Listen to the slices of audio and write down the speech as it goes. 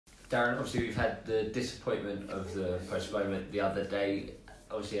Darren, obviously we've had the disappointment of the postponement the other day.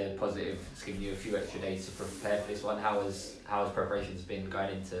 Obviously a positive, it's given you a few extra days to prepare for this one. How has preparations been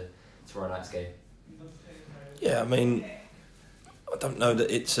going into tomorrow night's game? Yeah, I mean, I don't know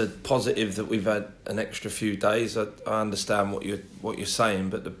that it's a positive that we've had an extra few days. I understand what you're saying,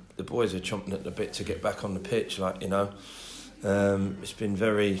 but the boys are chomping at the bit to get back on the pitch. It's been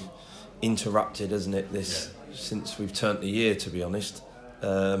very interrupted, hasn't it? Since we've turned the year, to be honest,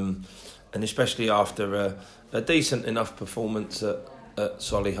 and especially after a decent enough performance at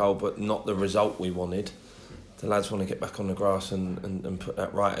Solihull, but not the result we wanted. The lads want to get back on the grass and put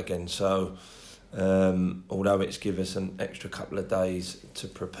that right again. So. Although it's given us an extra couple of days to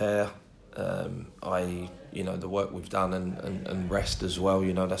prepare, the work we've done and rest as well,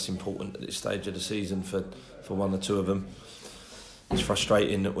 that's important at this stage of the season for one or two of them. It's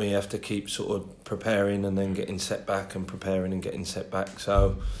frustrating that we have to keep sort of preparing and then getting set back and preparing and getting set back.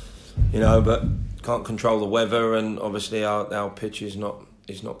 So, but can't control the weather, and obviously our pitch is not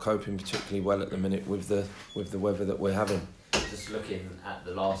coping particularly well at the minute with the weather that we're having. Just looking at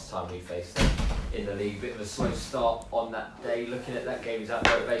the last time we faced them in the league, bit of a slow start on that day. Looking at that game, is that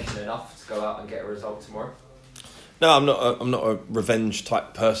motivation enough to go out and get a result tomorrow? No, I'm not a revenge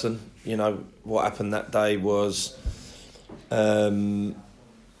type person. What happened that day was we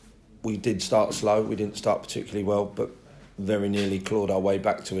did start slow. We didn't start particularly well, but very nearly clawed our way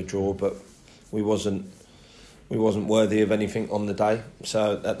back to a draw. But we wasn't worthy of anything on the day,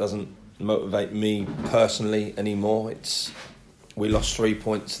 so that doesn't motivate me personally anymore. We lost 3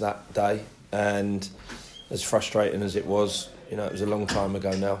 points that day, and as frustrating as it was, it was a long time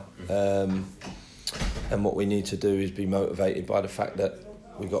ago now. And what we need to do is be motivated by the fact that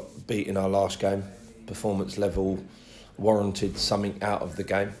we got beat in our last game. Performance level warranted something out of the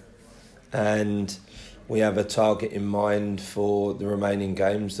game, and we have a target in mind for the remaining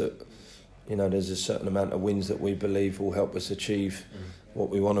games that there's a certain amount of wins that we believe will help us achieve what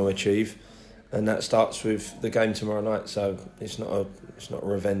we want to achieve. And that starts with the game tomorrow night. So it's not a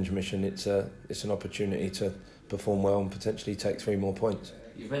revenge mission. It's an opportunity to perform well and potentially take 3 more points.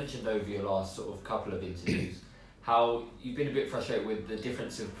 You've mentioned over your last sort of couple of interviews how you've been a bit frustrated with the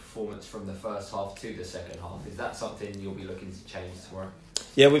difference of performance from the first half to the second half. Is that something you'll be looking to change tomorrow?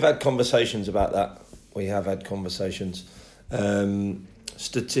 Yeah, we've had conversations about that. We have had conversations.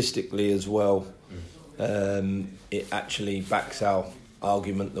 Statistically as well, it actually backs our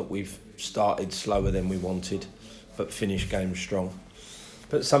argument that we've started slower than we wanted but finished games strong.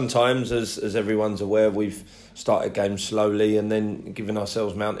 But sometimes, as everyone's aware, we've started games slowly and then given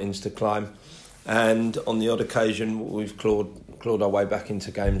ourselves mountains to climb, and on the odd occasion we've clawed our way back into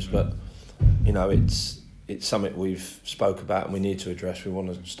games. But it's something we've spoke about and we need to address. We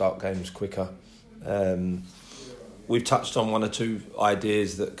want to start games quicker. We've touched on 1 or 2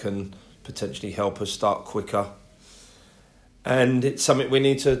 ideas that can potentially help us start quicker. And it's something we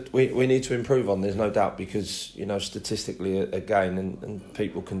need to improve on. There's no doubt, because statistically again, and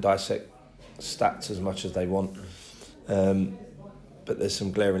people can dissect stats as much as they want, but there's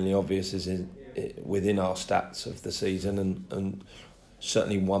some glaringly obvious within our stats of the season, and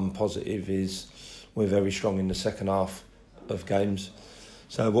certainly one positive is we're very strong in the second half of games.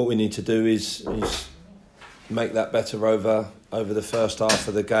 So what we need to do is make that better over the first half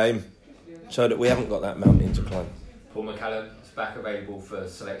of the game, so that we haven't got that mountain to climb. Paul McCallum is back available for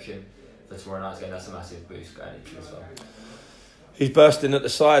selection for tomorrow night's game. That's a massive boost going into as well. He's bursting at the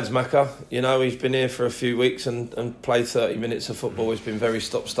sides, Macca. He's been here for a few weeks and played 30 minutes of football. It's been very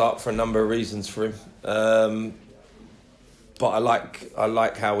stop-start for a number of reasons for him. But I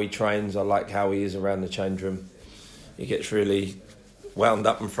like how he trains. I like how he is around the change room. He gets really wound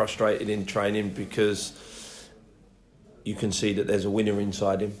up and frustrated in training because you can see that there's a winner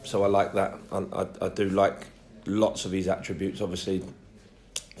inside him. So I like that. I do like lots of his attributes. Obviously,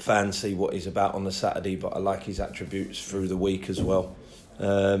 fans see what he's about on the Saturday, but I like his attributes through the week as well.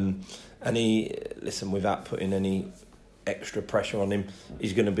 And without putting any extra pressure on him,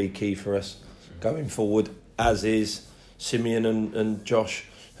 he's going to be key for us going forward, as is Simeon and Josh,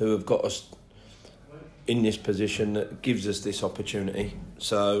 who have got us in this position that gives us this opportunity.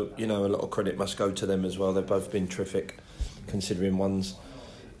 So, a lot of credit must go to them as well. They've both been terrific, considering one's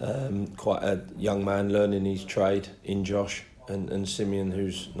quite a young man learning his trade in Josh, and Simeon,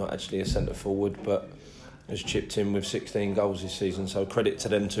 who's not actually a centre forward but has chipped in with 16 goals this season. So credit to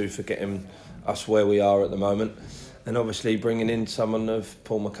them too for getting us where we are at the moment, and obviously bringing in someone of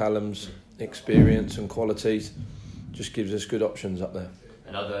Paul McCallum's experience and qualities just gives us good options up there.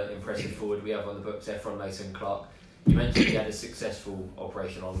 Another impressive forward we have on the books, Efron Mason-Clark. You mentioned he had a successful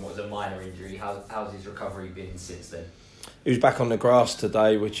operation on what was a minor injury. How's his recovery been since then? he was back on the grass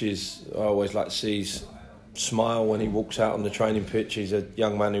today, which is, I always like to see his smile when he walks out on the training pitch. He's a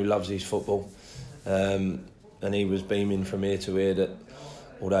young man who loves his football, and he was beaming from ear to ear that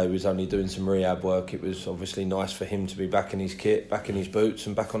although he was only doing some rehab work, it was obviously nice for him to be back in his kit, back in his boots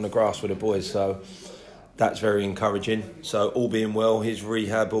and back on the grass with the boys. So that's very encouraging. So all being well, his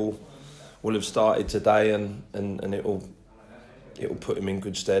rehab will have started today, and it will put him in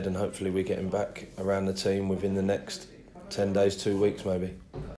good stead, and hopefully we get him back around the team within the next 10 days, 2 weeks maybe.